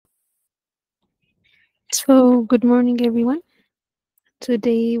So, good morning, everyone.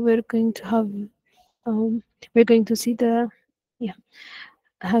 Today um, we're going to see yeah,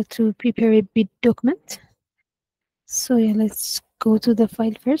 how to prepare a bid document. So yeah, let's go to the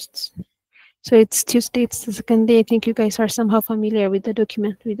file first. So it's Tuesday, it's the second day. I think you guys are somehow familiar with the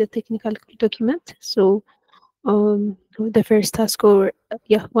document, with the technical document. So the first task, or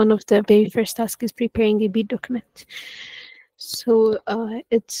one of the very first tasks is preparing a bid document. So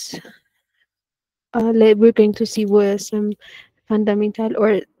we're going to see what some fundamental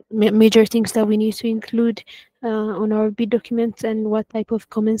or major things that we need to include on our bid documents, and what type of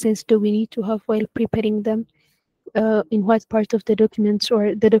common sense do we need to have while preparing them, in what part of the documents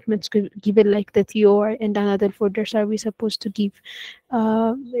or the documents given, like the TOR and another folders, are we supposed to give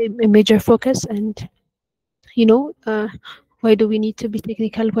a major focus, and you know uh, why do we need to be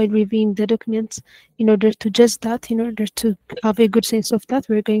technical while reviewing the documents. In order to just that, in order to have a good sense of that,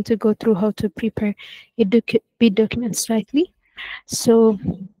 we're going to go through how to prepare a bid document slightly. So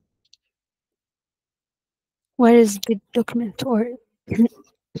what is bid document, or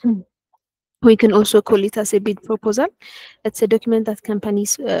we can also call it as a bid proposal? It's a document that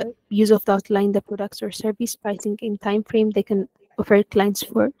companies use to outline the products or service pricing in time frame they can offer clients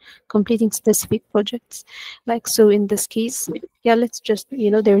for completing specific projects. Like, so in this case, yeah, let's just,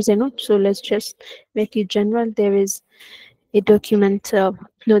 there is a note, so let's just make it general. There is a document,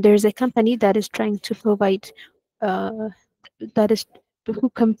 no, there is a company that is trying to provide, uh, that is who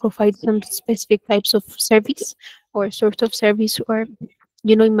can provide some specific types of service or sort of service, or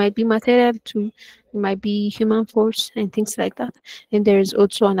it might be material to, it might be human force and things like that. And there is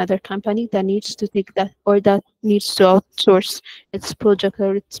also another company that needs to take that, or that needs to outsource its project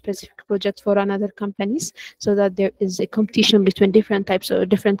or its specific project for another companies, so that there is a competition between different types or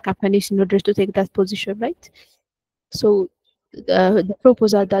different companies in order to take that position, right? So the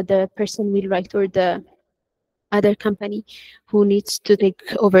proposal that the person will write, or the other company who needs to take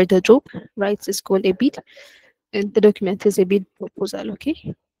over the job writes, is called a bid, and the document is a bid proposal.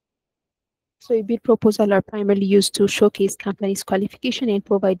 Okay. So a bid proposal are primarily used to showcase companies' qualification and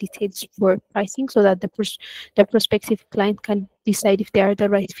provide details for pricing, so that the prospective client can decide if they are the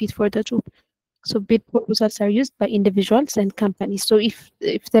right fit for the job. So bid proposals are used by individuals and companies. So if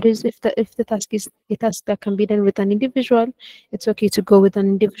the task is a task that can be done with an individual, it's okay to go with an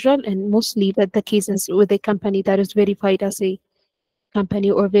individual, and mostly that the cases with a company that is verified as a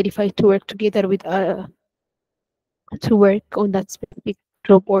company, or verified to work together with to work on that specific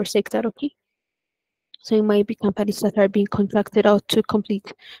job or sector. Okay. So it might be companies that are being contracted out to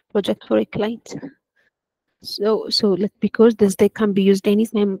complete project for a client. Because this, they can be used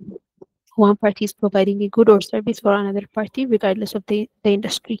anytime one party is providing a good or service for another party, regardless of the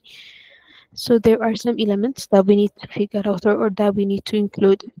industry. So there are some elements that we need to figure out, or that we need to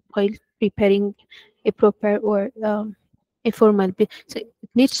include while preparing a proper, or a formal bid. So it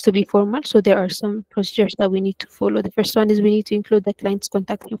needs to be formal. So there are some procedures that we need to follow. The first one is we need to include the client's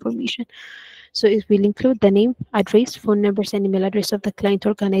contact information. So it will include the name, address, phone numbers, and email address of the client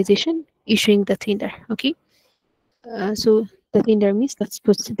organization issuing the tender. Okay. So the tender means that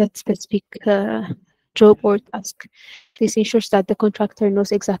specific job or task. This ensures that the contractor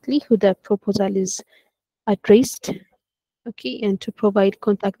knows exactly who the proposal is addressed. Okay, and to provide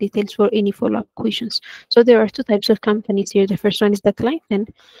contact details for any follow-up questions. So there are two types of companies here. The first one is the client, and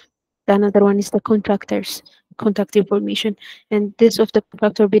the another one is the contractor's contact information. And this of the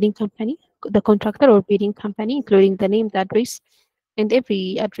contractor bidding company, the contractor or bidding company, including the name, the address, and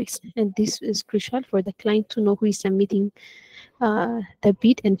every address. And this is crucial for the client to know who is submitting the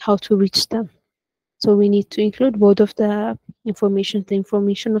bid and how to reach them. So we need to include both of the information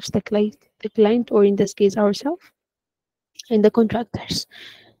of the client, or in this case ourselves, and the contractors,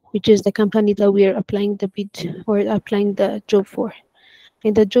 which is the company that we are applying the bid or applying the job for,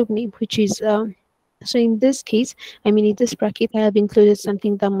 and the job name, which is so in this case, I mean, in this bracket, I have included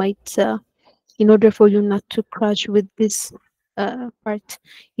something that might, in order for you not to crash with this part.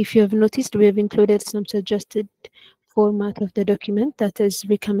 If you have noticed, we have included some suggested format of the document that is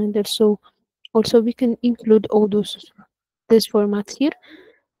recommended. So also we can include all this format here.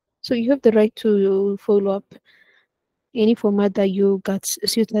 So you have the right to follow up any format that you got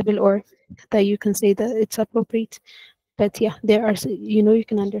suitable, or that you can say that it's appropriate. But yeah, there are you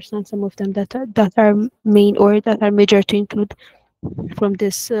can understand some of them that are main, or that are major to include from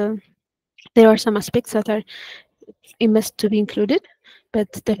this. There are some aspects that are a must to be included, but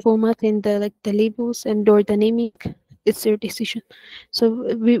the format and the labels and or the naming, it's their decision.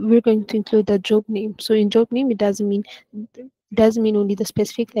 So we're going to include the job name. So in job name, it doesn't mean only the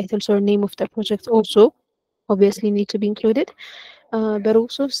specific titles or name of the project also obviously need to be included, But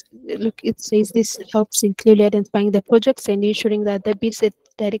also, look, it says this helps in clearly identifying the projects and ensuring that the bids are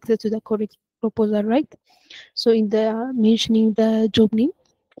directed to the correct proposal, right? So in the mentioning the job name,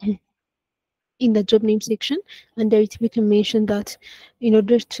 in the job name section, under it we can mention that in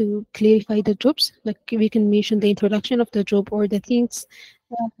order to clarify the jobs, like we can mention the introduction of the job or the things.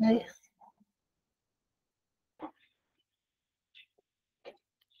 Uh,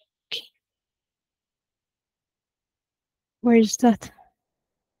 where is that?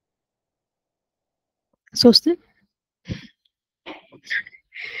 So still?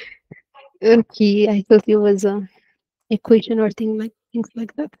 Okay, I thought it was a equation or things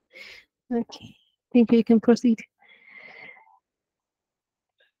like that. Okay, think we can proceed.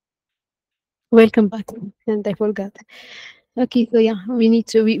 Welcome back, and I forgot. Okay, so yeah, we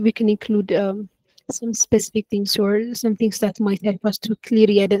can include some specific things or some things that might help us to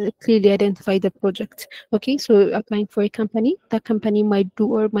clearly identify the project. Okay, so applying for a company, that company might do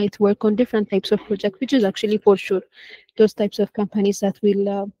or might work on different types of project, which is actually for sure those types of companies uh,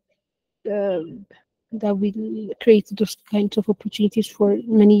 that will create those kinds of opportunities for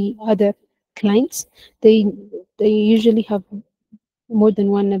many other clients. They they usually have more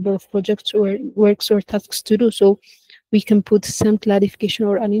than one number of projects or works or tasks to do. So we can put some clarification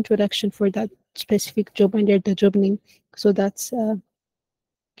or an introduction for that specific job under the job name, so that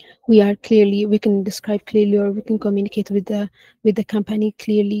we can describe clearly, or we can communicate with the company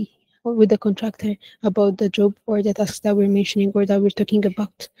clearly, or with the contractor, about the job or the tasks that we're mentioning or that we're talking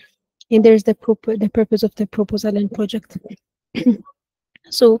about. And there's the purpose of the proposal and project.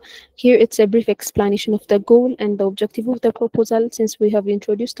 So here it's a brief explanation of the goal and the objective of the proposal, since we have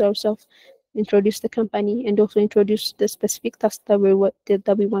introduced ourselves, introduced the company, and also introduced the specific task that we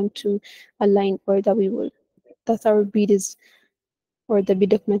want to align, or that our bid is, or the bid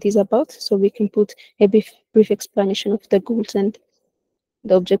document is about. So we can put a brief explanation of the goals and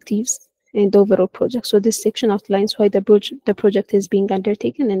the objectives and the overall project. So this section outlines why the project is being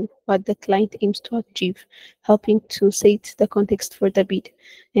undertaken and what the client aims to achieve, helping to set the context for the bid.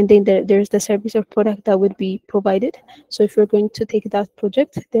 And then there's the service or product that would be provided. So if you're going to take that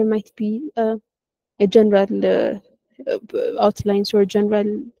project, there might be a general outlines or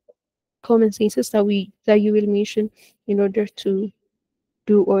general common senses that you will mention in order to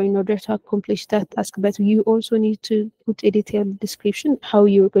do, or in order to accomplish that task. But you also need to put a detailed description how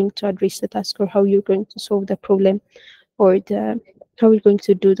you're going to address the task, or how you're going to solve the problem, or the how you're going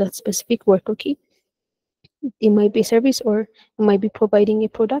to do that specific work. Okay, it might be service, or it might be providing a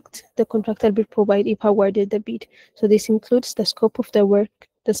product. The contractor will provide if awarded the bid. So this includes the scope of the work,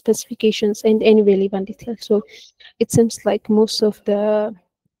 the specifications, and any relevant details. So it seems like most of the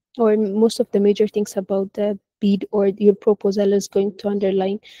major things about the bid or your proposal is going to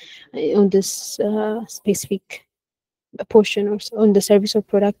underline on this specific portion, or on the service or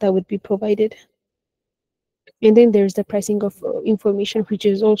product that would be provided. And then there's the pricing of information, which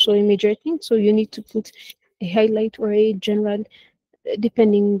is also a major thing. So you need to put a highlight or a general,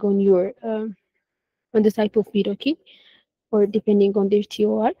 depending on the type of bid, okay, or depending on their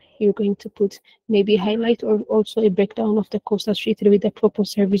TOR, you're going to put maybe a highlight or also a breakdown of the cost associated with the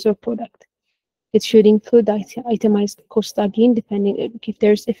proposed service or product. It should include itemized cost again, depending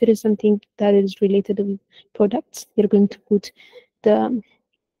if it is something that is related with products, you're going to put the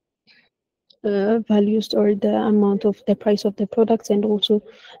values, or the amount of the price of the products, and also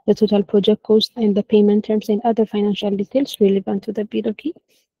the total project cost and the payment terms and other financial details relevant to the bid. Okay.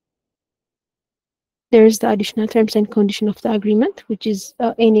 There is the additional terms and condition of the agreement, which is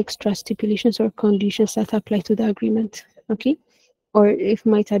any extra stipulations or conditions that apply to the agreement. Okay. Or if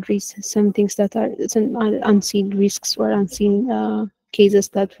might address some things that are some unseen risks or unseen cases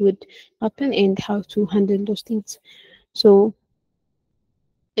that would happen, and how to handle those things. So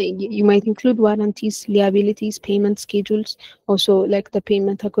you might include warranties, liabilities, payment schedules, also like the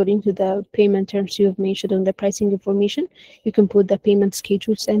payment according to the payment terms you have mentioned on the pricing information. You can put the payment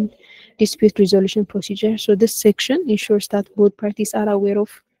schedules and dispute resolution procedure. So this section ensures that both parties are aware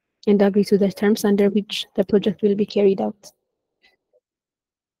of and agree to the terms under which the project will be carried out.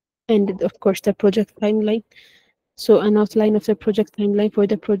 And of course, the project timeline. So an outline of the project timeline for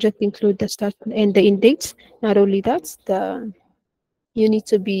the project include the start and the end dates. Not only that, you need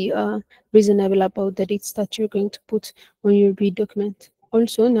to be reasonable about the dates that you're going to put on your bid document.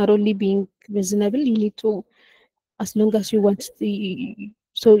 Also, not only being reasonable, you need to, as long as you want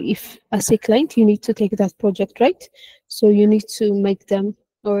so if as a client, you need to take that project, right? So you need to make them,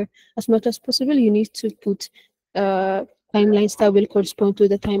 or as much as possible, you need to put uh, timelines that will correspond to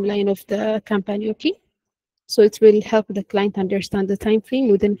the timeline of the company, okay? So it will help the client understand the time frame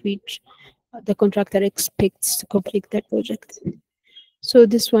within which the contractor expects to complete their project. So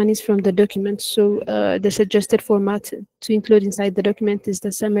this one is from the document. So the suggested format to include inside the document is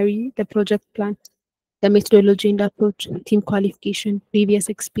the summary, the project plan, the methodology and approach, team qualification, previous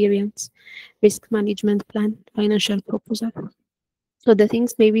experience, risk management plan, financial proposal. So the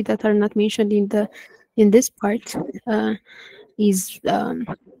things maybe that are not mentioned in this part is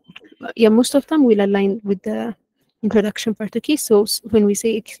yeah, most of them will align with the introduction part. Okay, so when we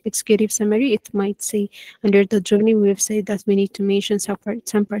say executive summary, it might say under the journey we have said that we need to mention some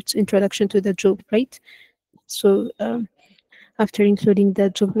parts introduction to the job, right? So after including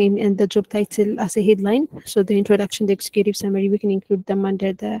the job name and the job title as a headline, so the introduction, the executive summary, we can include them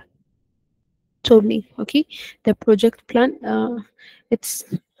under the job name. Okay, the project plan, it's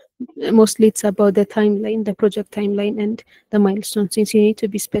mostly it's about the timeline, the project timeline and the milestones, since you need to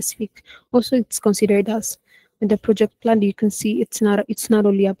be specific. Also it's considered as in the project plan, you can see it's not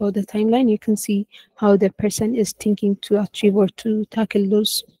only about the timeline, you can see how the person is thinking to achieve or to tackle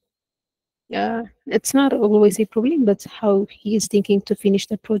those. It's not always a problem, but how he is thinking to finish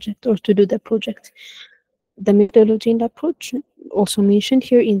the project or to do the project. The methodology and approach also mentioned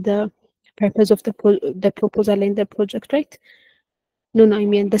here in the purpose of the proposal and the project, right? No, no, I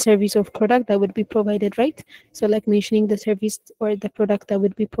mean the service of product that would be provided, right? So, like mentioning the service or the product that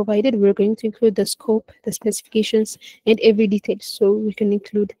would be provided, we're going to include the scope, the specifications, and every detail. So, we can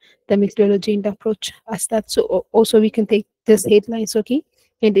include the methodology and the approach as that. So, also we can take these headlines, okay,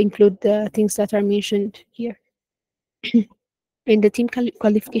 and include the things that are mentioned here. In the team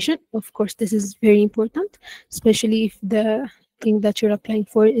qualification, of course, this is very important, especially if the thing that you're applying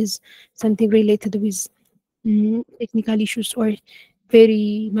for is something related with technical issues or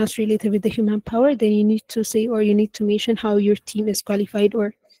very much related with the human power, then you need to say or you need to mention how your team is qualified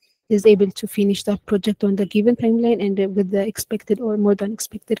or is able to finish that project on the given timeline and with the expected or more than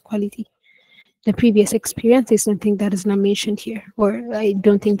expected quality. The previous experience is something that is not mentioned here, or I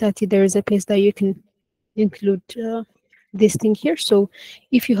don't think that there is a place that you can include this thing here. So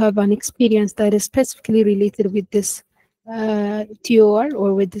if you have an experience that is specifically related with this TOR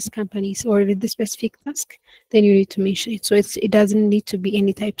or with this companies or with the specific task, then you need to mention it. So it doesn't need to be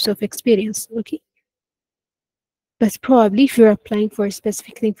any types of experience, okay? But probably if you're applying for a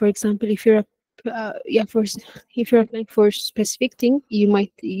specific thing, for example, if you're if you're applying for a specific thing, you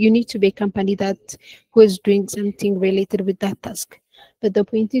need to be a company that who is doing something related with that task. But the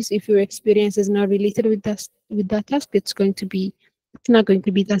point is, if your experience is not related with that task, it's not going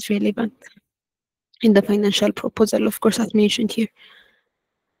to be that relevant in the financial proposal, of course, as mentioned here.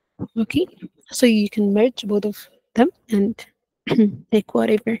 Okay, so you can merge both of them and take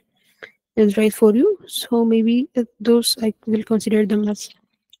whatever is right for you. So maybe those I will consider them as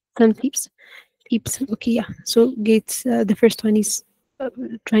some tips. Tips. Okay, yeah. So get the first one is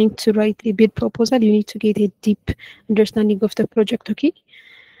trying to write a bid proposal. You need to get a deep understanding of the project. Okay.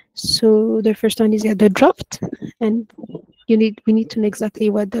 So the first one is the draft, and we need to know exactly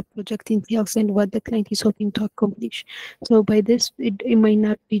what the project entails and what the client is hoping to accomplish. So by this, it might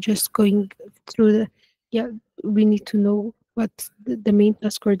not be just going through the yeah. We need to know what the main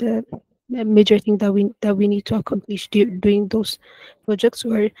task or the major thing that we need to accomplish during those projects,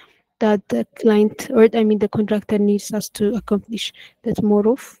 or that the client or I mean the contractor needs us to accomplish. That more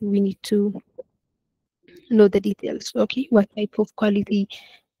of we need to know the details. Okay, what type of quality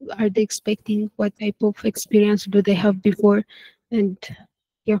are they expecting, what type of experience do they have before, and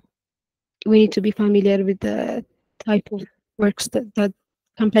yeah, we need to be familiar with the type of works that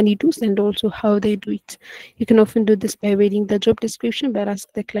company does and also how they do it. You can often do this by reading the job description but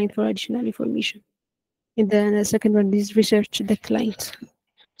ask the client for additional information. And then the second one is research the client.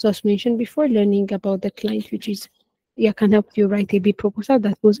 So as mentioned before, learning about the client, which is yeah, can help you write a bid proposal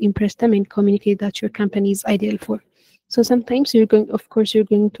that will impress them and communicate that your company is ideal for. So sometimes of course, you're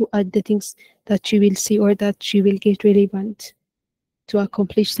going to add the things that you will see or that you will get relevant to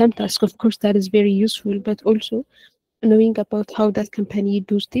accomplish some task. Of course, that is very useful, but also knowing about how that company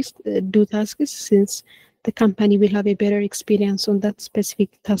do tasks, since the company will have a better experience on that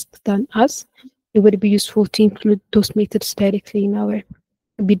specific task than us, it would be useful to include those methods directly in our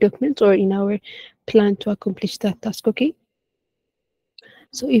bid document or in our plan to accomplish that task. Okay.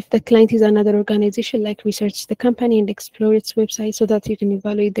 So if the client is another organization, like research the company and explore its website so that you can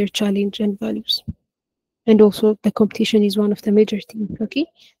evaluate their challenge and values. And also the competition is one of the major things. Okay.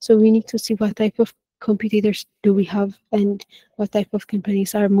 So we need to see what type of competitors do we have and what type of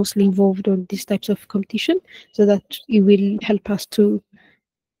companies are mostly involved on these types of competition, so that it will help us to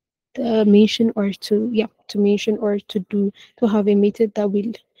mention or to mention or to have a method that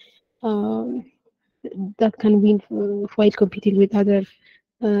will um, that can win while competing with other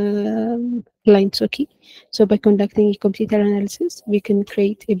clients. Okay, so by conducting a computer analysis, we can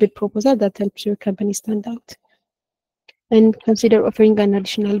create a bid proposal that helps your company stand out. And consider offering an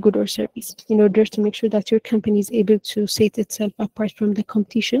additional good or service in order to make sure that your company is able to set itself apart from the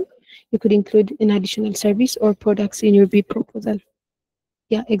competition. You could include an additional service or products in your bid proposal.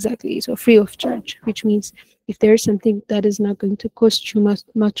 Yeah, exactly. So free of charge, which means if there is something that is not going to cost you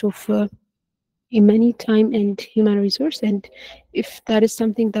much of in money, time, and human resource, and if that is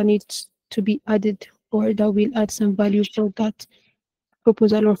something that needs to be added or that will add some value for that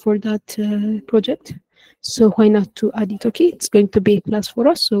proposal or for that project, so why not to add it? Okay, it's going to be a plus for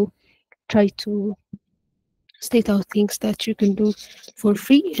us. So try to state out things that you can do for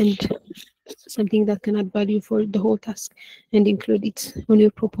free and something that can add value for the whole task and include it on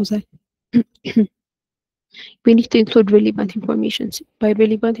your proposal. We need to include relevant informations. By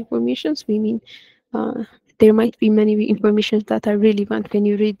relevant informations, we mean uh, there might be many informations that are relevant when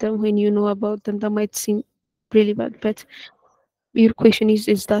you read them, when you know about them, that might seem relevant. But your question is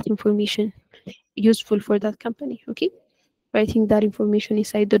that information useful for that company? Okay, writing that information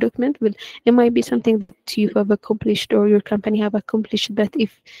inside the document will, it might be something that you have accomplished or your company have accomplished, but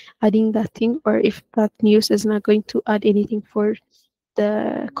if adding that thing or if that news is not going to add anything for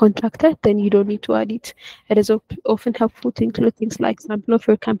the contractor, then you don't need to add it. It is often helpful to include things like sample of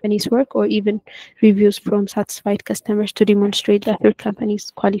your company's work or even reviews from satisfied customers to demonstrate that your company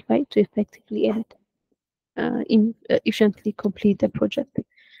is qualified to effectively and efficiently complete the project.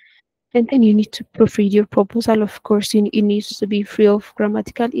 And then you need to proofread your proposal. Of course, it needs to be free of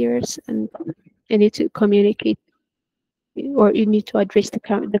grammatical errors, and you need to communicate or you need to address the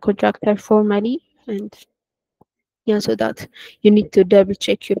contractor formally. And yeah, so that you need to double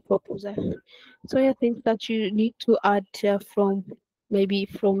check your proposal. So yeah, things that you need to add from maybe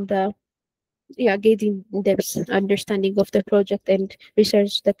from the yeah getting depth understanding of the project and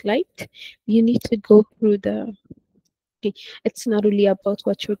research the client. You need to go through the okay, it's not really about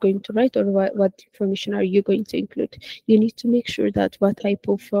what you're going to write or what information are you going to include. You need to make sure that what type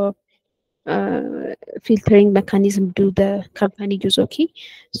of filtering mechanism do the company use. Okay,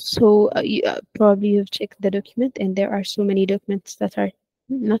 so probably you've checked the document and there are so many documents that are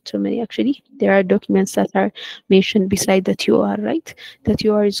not so many actually, there are documents that are mentioned beside the TOR, right? The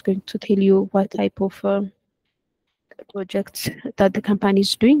TOR is going to tell you what type of projects that the company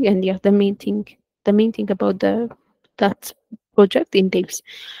is doing, and yeah, the main thing about the that project in depth.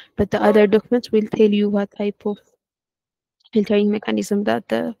 But the other documents will tell you what type of filtering mechanism that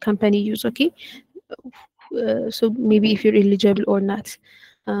the company use. Okay, so maybe if you're eligible or not,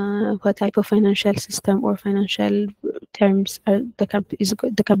 what type of financial system or financial terms are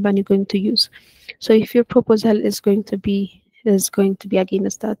the company going to use. So if your proposal is going to be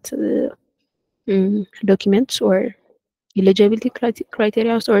against that documents or eligibility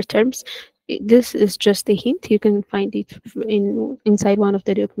criteria or terms, this is just a hint. You can find it inside one of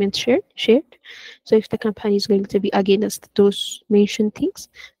the documents shared. So if the company is going to be against those mentioned things,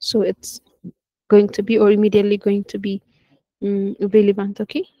 so it's going to be or immediately going to be relevant.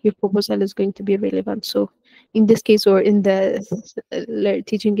 Okay, your proposal is going to be relevant. So in this case or in the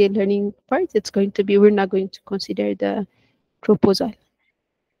teaching and learning part, it's going to be, we're not going to consider the proposal.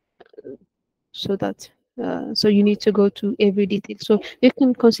 So that so you need to go to every detail. So you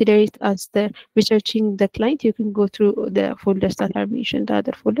can consider it as the researching the client. You can go through the folders that are mentioned, the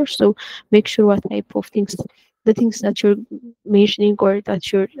other folders. So make sure what type of things, the things that you're mentioning or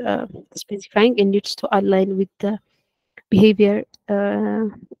that you're specifying, it needs to align with the behavior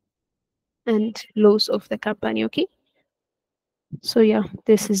and laws of the company. Okay, so yeah,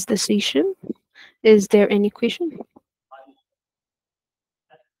 this is the session. Is there any question?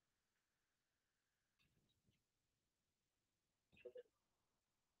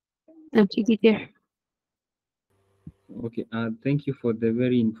 Okay, there. Okay, thank you for the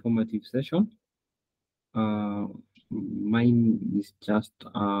very informative session. Uh, Mine is just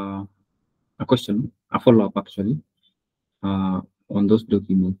a question, a follow-up actually, on those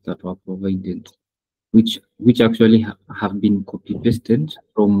documents that were provided, which actually have been copy pasted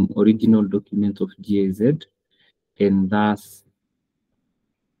from original documents of GIZ, and thus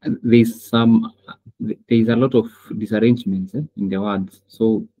there's some there's a lot of disarrangements in the words,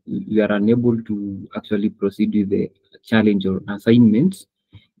 so we are unable to actually proceed with the challenge or assignments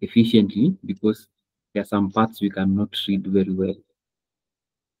efficiently because there are some parts we cannot read very well.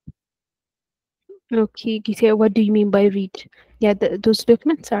 Okay, Gita, what do you mean by read? Yeah, those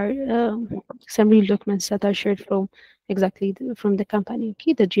documents are some real documents that are shared from exactly from the company.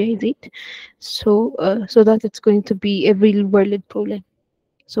 Okay, the GIZ. So, so that it's going to be a real world problem.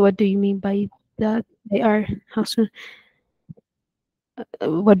 So, what do you mean by that? They are how soon?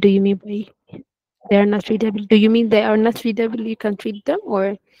 What do you mean by they are not readable? Do you mean they are not readable? You can't read them,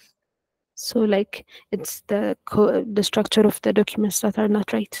 or so like it's the structure of the documents that are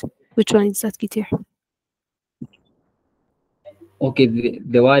not right? Which one is that, Gitir? Okay,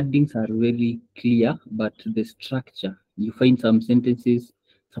 the wordings are very clear, but the structure, you find some sentences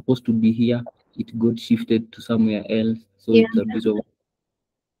supposed to be here, it got shifted to somewhere else. So Yeah, it's a bit of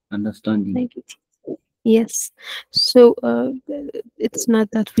understanding. like it. Yes. So it's not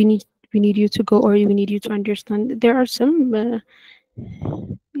that we need you to go or we need you to understand. There are some.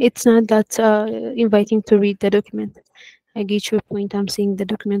 It's not that inviting to read the document. I get your point. I'm seeing the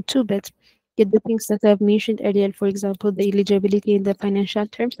document too, but yet the things that I've mentioned earlier, for example, the eligibility in the financial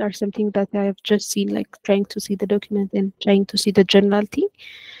terms, are something that I've just seen, like trying to see the document and trying to see the general thing.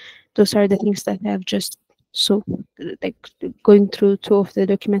 Those are the things that I've just so like going through two of the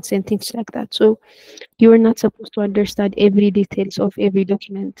documents and things like that. So you are not supposed to understand every details of every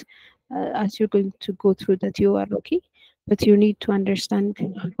document as you're going to go through that. You are okay, but you need to understand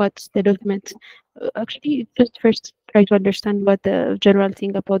what's the document. Actually, just first try to understand what the general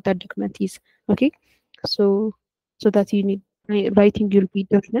thing about that document is. Okay, so so that you need writing your B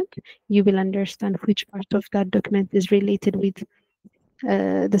document, you will understand which part of that document is related with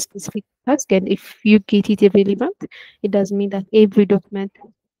the specific task, and if you get it irrelevant, it does mean that every document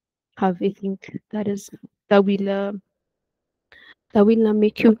have a thing that is that will uh, that will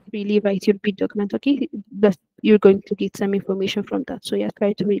make you really write your bid document. Okay, but you're going to get some information from that. So yeah,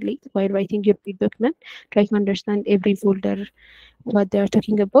 try to relate while writing your bid document. Try to understand every folder what they are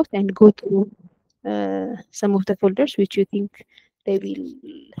talking about, and go through some of the folders which you think they will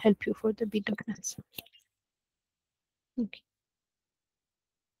help you for the bid documents. Okay,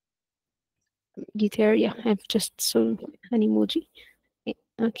 guitar. Yeah, I've just saw an emoji.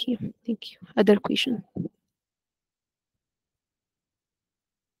 Okay, thank you. Other question.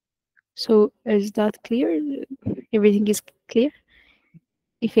 So is that clear? Everything is clear.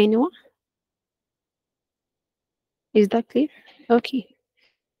 If anyone, is that clear? Okay.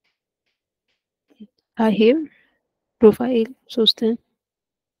 I have profile sustain.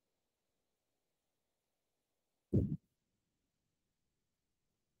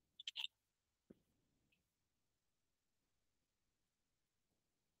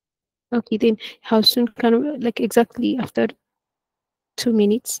 Okay, then how soon can we, like exactly after 2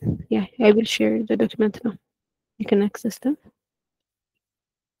 minutes? Yeah, I will share the document now. You can access them.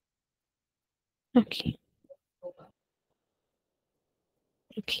 Okay.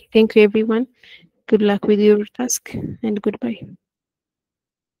 Okay. Thank you, everyone. Good luck with your task and goodbye.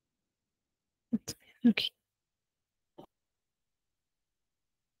 Okay.